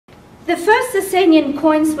The first Sasanian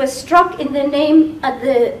coins were struck in the name at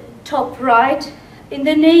the top right, in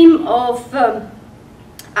the name of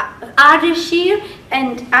Ardashir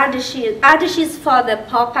and Ardashir's father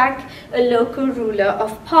Papak, a local ruler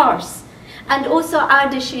of Pars, and also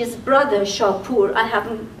Ardashir's brother Shapur. I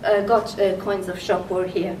haven't got coins of Shapur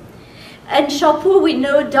here. And Shapur, we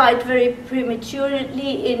know, died very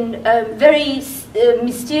prematurely in very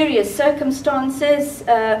mysterious circumstances,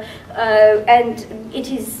 and it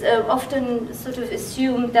is often sort of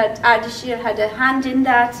assumed that Ardashir had a hand in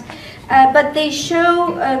that. But they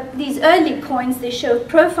show, these early coins, they show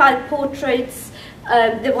profile portraits,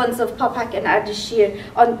 the ones of Papak and Ardashir,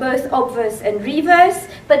 on both obverse and reverse.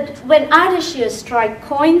 But when Ardashir strikes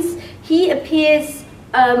coins, he appears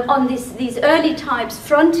on these early types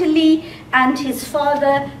frontally, and his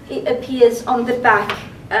father appears on the back.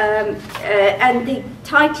 And the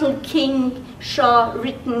title King Shah,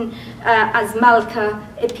 written as Malka,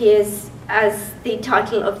 appears as the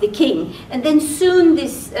title of the king. And then soon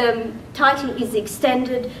this title is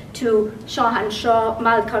extended to Shahanshah,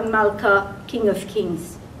 Malka, King of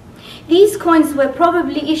Kings. These coins were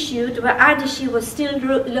probably issued where Ardashir was still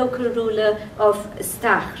local ruler of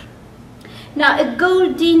Stahr. Now, a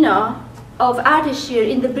gold dinar of Ardashir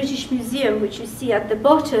in the British Museum, which you see at the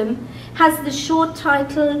bottom, has the short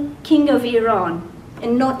title King of Iran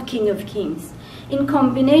and not King of Kings, in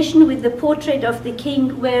combination with the portrait of the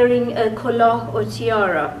king wearing a kolah or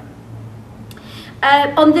tiara.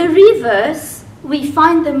 On the reverse, we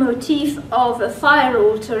find the motif of a fire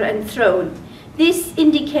altar and throne. This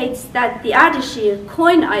indicates that the Ardashir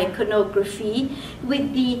coin iconography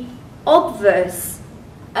with the obverse,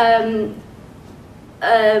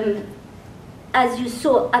 as you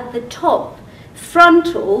saw at the top,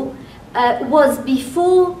 frontal, was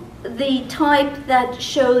before the type that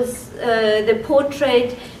shows the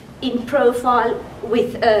portrait in profile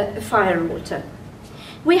with a fire altar.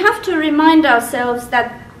 We have to remind ourselves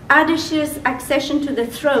that Ardashir's accession to the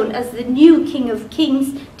throne as the new King of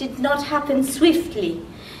Kings did not happen swiftly.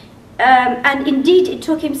 And indeed, it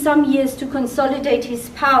took him some years to consolidate his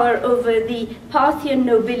power over the Parthian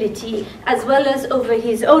nobility as well as over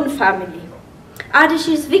his own family.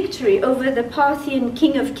 Ardashir's victory over the Parthian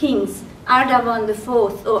King of Kings, Ardavan IV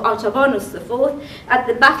or Artabanus IV, at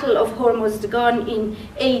the Battle of Hormozgan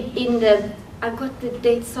I've got the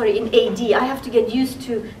date, sorry, in AD. I have to get used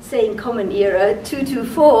to saying Common Era,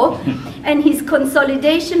 224. And his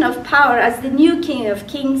consolidation of power as the new King of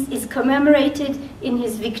Kings is commemorated in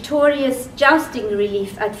his victorious jousting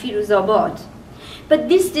relief at Firuzabad. But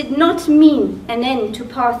this did not mean an end to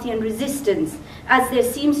Parthian resistance, as there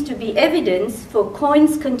seems to be evidence for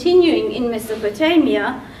coins continuing in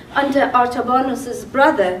Mesopotamia under Artabanus's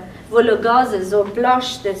brother, Vologases or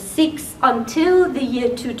Blash VI, until the year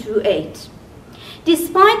 228.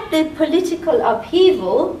 Despite the political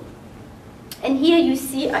upheaval, and here you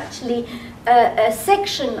see actually a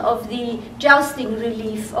section of the jousting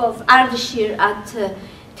relief of Ardashir at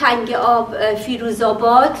Tange-Ab,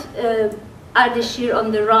 Firuzabad, Ardashir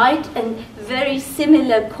on the right, and very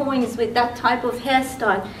similar coins with that type of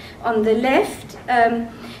hairstyle on the left.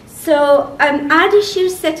 Ardashir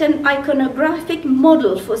set an iconographic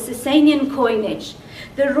model for Sasanian coinage.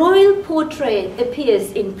 The royal portrait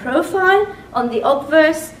appears in profile on the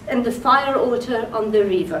obverse and the fire altar on the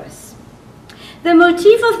reverse. The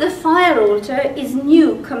motif of the fire altar is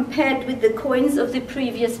new compared with the coins of the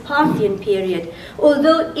previous Parthian period,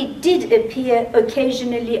 although it did appear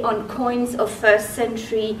occasionally on coins of 1st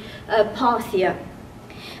century Parthia.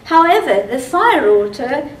 However, the fire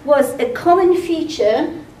altar was a common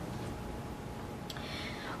feature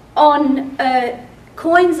on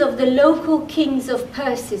coins of the local kings of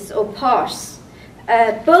Persis or Pars,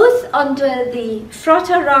 both under the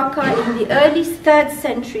Frataraka in the early 3rd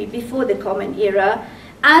century before the Common Era,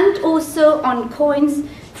 and also on coins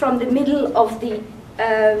from the middle of the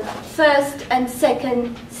 1st and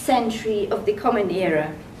 2nd century of the Common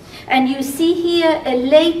Era. And you see here a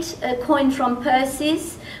late coin from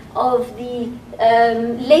Persis of the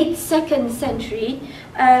late 2nd century,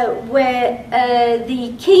 where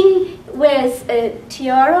the king wears a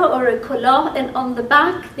tiara or a kolah, and on the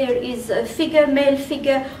back there is a figure, male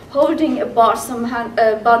figure, holding a balsam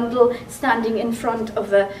bundle standing in front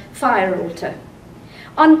of a fire altar.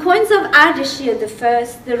 On coins of Ardashir I,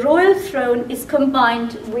 the royal throne is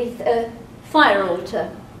combined with a fire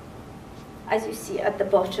altar, as you see at the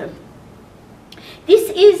bottom. This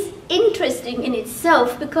is interesting in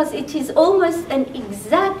itself because it is almost an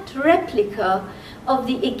exact replica of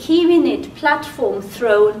the Achaemenid platform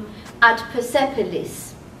throne at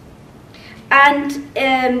Persepolis. And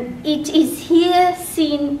it is here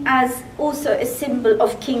seen as also a symbol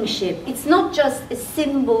of kingship. It's not just a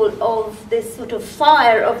symbol of this sort of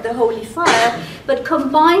fire, of the holy fire, but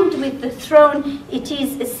combined with the throne, it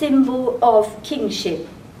is a symbol of kingship.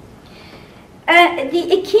 The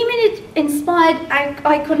Achaemenid-inspired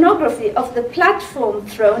iconography of the platform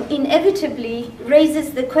throne inevitably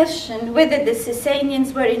raises the question whether the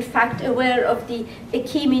Sasanians were in fact aware of the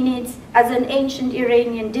Achaemenids as an ancient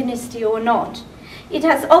Iranian dynasty or not. It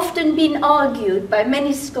has often been argued by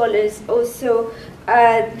many scholars also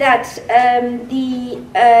that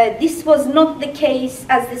this was not the case,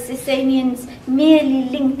 as the Sasanians merely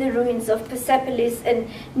linked the ruins of Persepolis and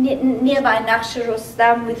nearby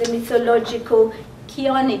Nakhsar-Rostam with the mythological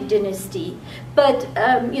Chionic dynasty. But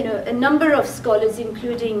a number of scholars,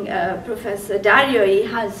 including Professor Daryoi,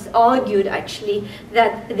 has argued actually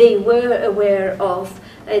that they were aware of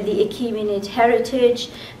the Achaemenid heritage,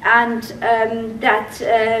 and that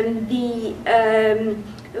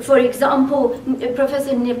for example,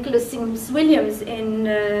 Professor Nicholas Sims Williams in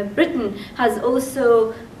Britain has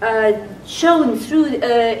also shown through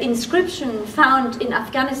inscription found in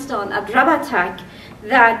Afghanistan at Rabatak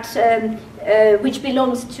that which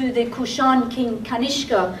belongs to the Kushan king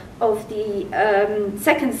Kanishka of the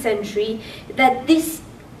 2nd century, that this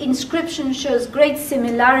inscription shows great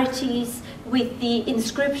similarities with the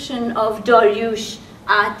inscription of Dariush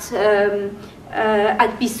at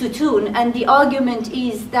Bisutun, and the argument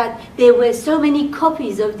is that there were so many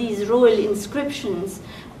copies of these royal inscriptions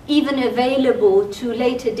even available to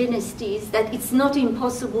later dynasties that it's not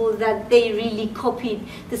impossible that they really copied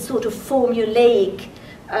the sort of formulaic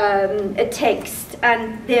a text,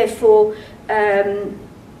 and therefore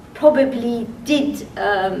probably did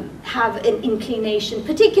have an inclination,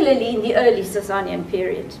 particularly in the early Sasanian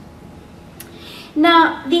period.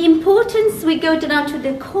 Now, the importance, we go now to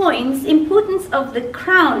the coins, importance of the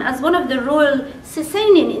crown as one of the royal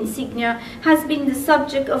Sasanian insignia has been the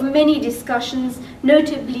subject of many discussions,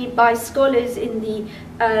 notably by scholars in the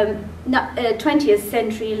 20th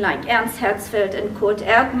century like Ernst Herzfeld and Kurt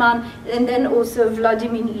Erdmann, and then also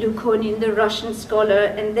Vladimir Lukonin, the Russian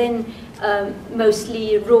scholar, and then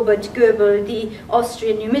mostly Robert Goebel, the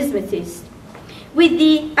Austrian numismatist. With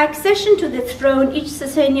the accession to the throne, each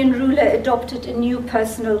Sasanian ruler adopted a new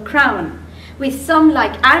personal crown, with some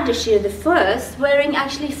like Ardashir I wearing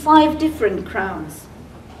actually 5 different crowns.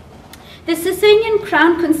 The Sasanian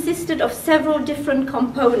crown consisted of several different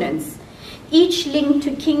components, each linked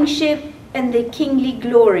to kingship and the kingly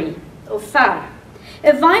glory, or far.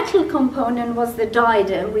 A vital component was the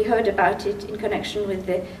diadem. We heard about it in connection with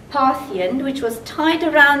the Parthian, which was tied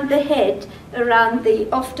around the head, around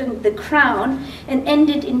often the crown, and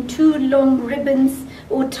ended in 2 long ribbons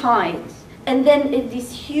or ties. And then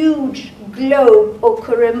this huge globe or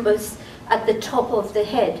corymbus at the top of the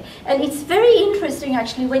head. And it's very interesting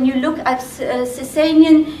actually when you look at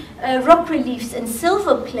Sasanian rock reliefs and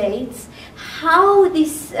silver plates, how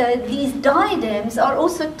these diadems are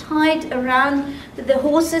also tied around the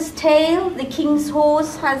horse's tail. The king's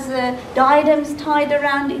horse has diadems tied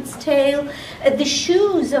around its tail. The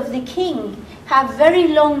shoes of the king have very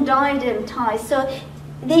long diadem ties. So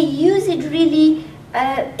they use it really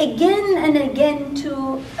again and again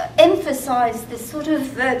to emphasize the sort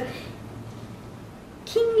of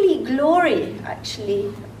kingly glory,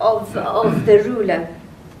 actually, of the ruler.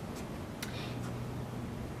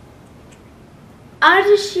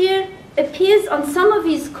 Ardashir appears on some of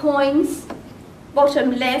his coins,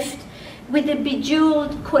 bottom left, with a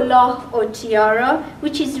bejeweled collar or tiara,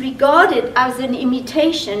 which is regarded as an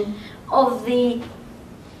imitation of the,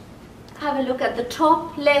 have a look at the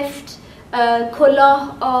top left,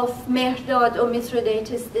 collar of Mehrdad or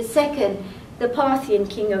Mithridates II, the Parthian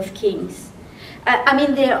king of kings. I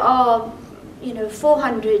mean, there are,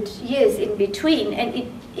 400 years in between, and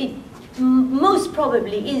it most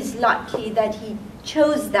probably is likely that he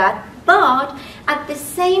chose that. But at the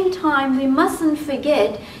same time, we mustn't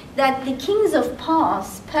forget that the kings of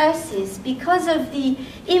Persis, because of the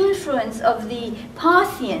influence of the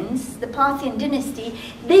Parthians, the Parthian dynasty,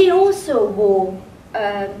 they also wore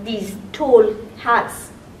these tall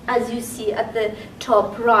hats, as you see at the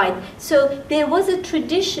top right. So there was a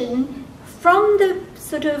tradition from the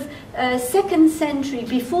sort of 2nd century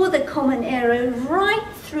before the Common Era right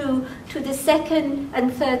through to the 2nd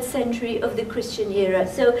and 3rd century of the Christian era.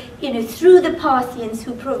 So, through the Parthians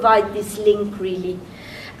who provide this link really.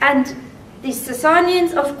 And the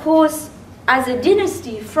Sasanians, of course, as a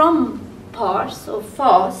dynasty from Pars or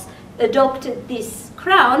Fars, adopted this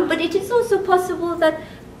crown, but it is also possible that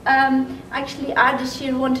actually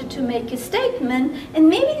Ardashir wanted to make a statement, and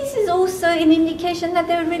maybe this is also an indication that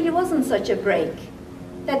there really wasn't such a break.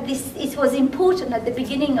 That it was important at the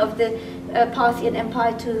beginning of the Parthian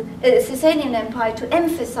Empire Sasanian Empire to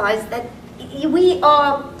emphasize that we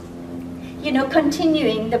are, you know,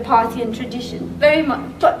 continuing the Parthian tradition. Very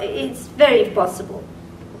much, it's very possible.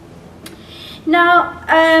 Now,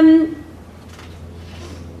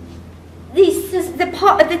 this is the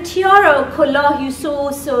tiara or collar you saw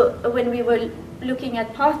also when we were looking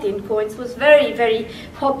at Parthian coins was very, very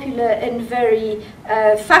popular and very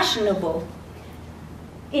fashionable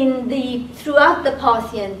throughout the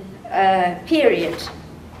Parthian period.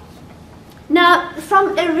 Now,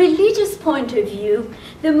 from a religious point of view,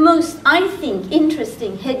 the most, I think,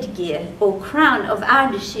 interesting headgear or crown of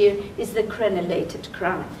Ardashir is the crenellated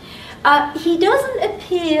crown. He doesn't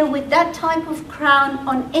appear with that type of crown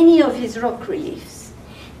on any of his rock reliefs.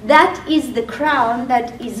 That is the crown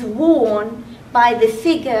that is worn by the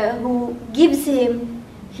figure who gives him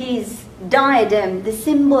his diadem, the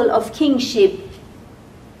symbol of kingship,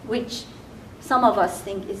 which some of us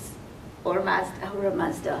think is Ahura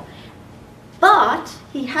Mazda. But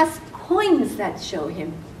he has coins that show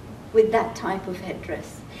him with that type of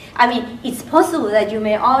headdress. I mean, it's possible that you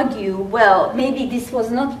may argue, well, maybe this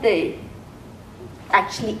was not the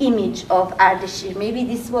actually image of Ardashir. Maybe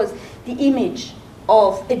this was the image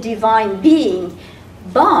of a divine being.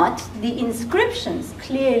 But the inscriptions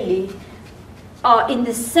clearly are in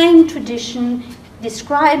the same tradition,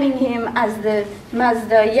 describing him as the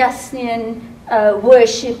Mazda Sasanian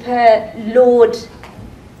worshipper, Lord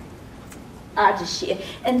Ardashir.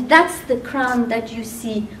 And that's the crown that you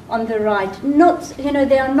see on the right. Not, you know,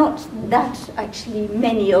 there are not that actually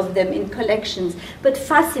many of them in collections, but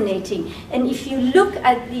fascinating. And if you look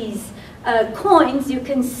at these coins, you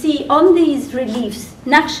can see on these reliefs,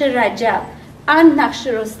 Naqsh Rajab and Naqsh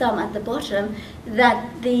Rostam at the bottom,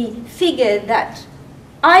 that the figure that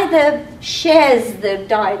either shares the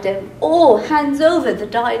diadem or hands over the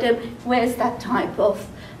diadem wears that type of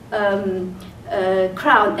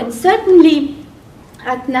crown. And certainly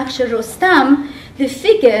at Naqsh Rostam, the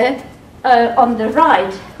figure on the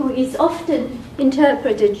right, who is often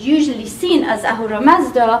interpreted, usually seen as Ahura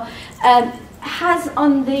Mazda, has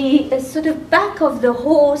on the sort of back of the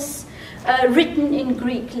horse written in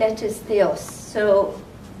Greek letters Theos. So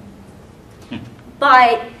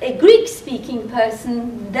by a Greek-speaking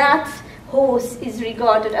person, that horse is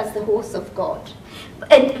regarded as the horse of God.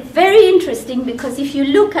 And very interesting, because if you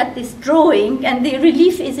look at this drawing, and the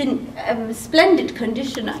relief is in splendid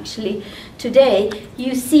condition actually today,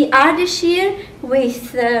 you see Ardashir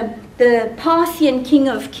with the Parthian king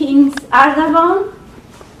of kings, Ardavan,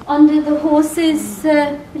 under the horse's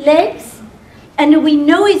legs. And we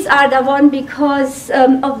know it's Ardavan because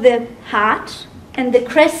of the hat and the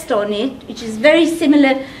crest on it, which is very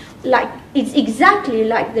similar, it's exactly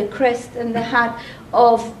like the crest and the hat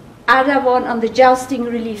of Ardavan on the jousting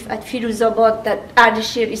relief at Firuzabad, that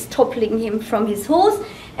Ardashir is toppling him from his horse.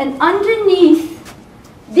 And underneath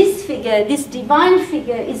this figure, this divine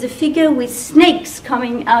figure, is a figure with snakes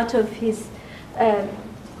coming out of his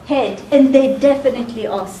head, and they definitely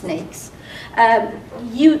are snakes.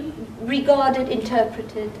 You regarded,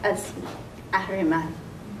 interpreted as Ahriman,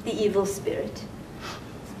 the evil spirit.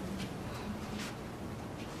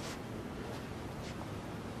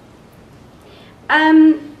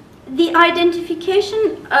 The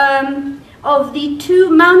identification of the two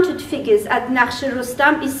mounted figures at Naqsh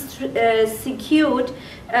Rostam is secured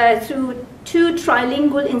through two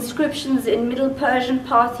trilingual inscriptions in Middle Persian,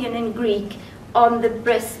 Parthian, and Greek on the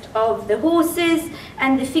breast of the horses,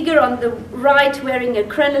 and the figure on the right wearing a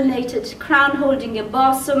crenellated crown holding a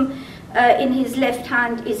basum in his left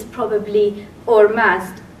hand is probably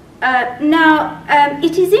Ormazd. Now,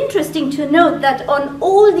 it is interesting to note that on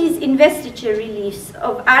all these investiture reliefs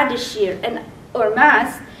of Ardashir and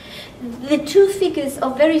Ormazd, the two figures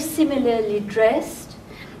are very similarly dressed,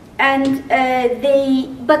 and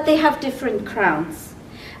but they have different crowns.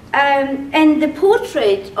 And the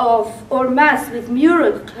portrait of Ormazd with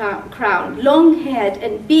mural crown, long-haired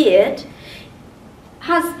and beard,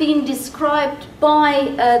 has been described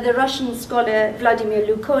by the Russian scholar Vladimir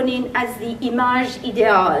Lukonin as the image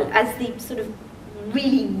idéal, as the sort of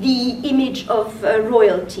really the image of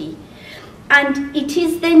royalty. And it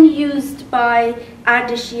is then used by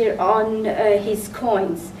Ardashir on his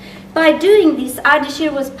coins. By doing this,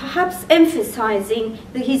 Ardashir was perhaps emphasizing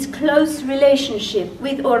his close relationship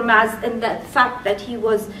with Ormazd, and that fact that he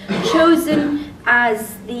was chosen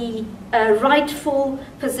as the rightful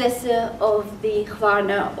possessor of the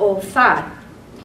Khwarna or Far.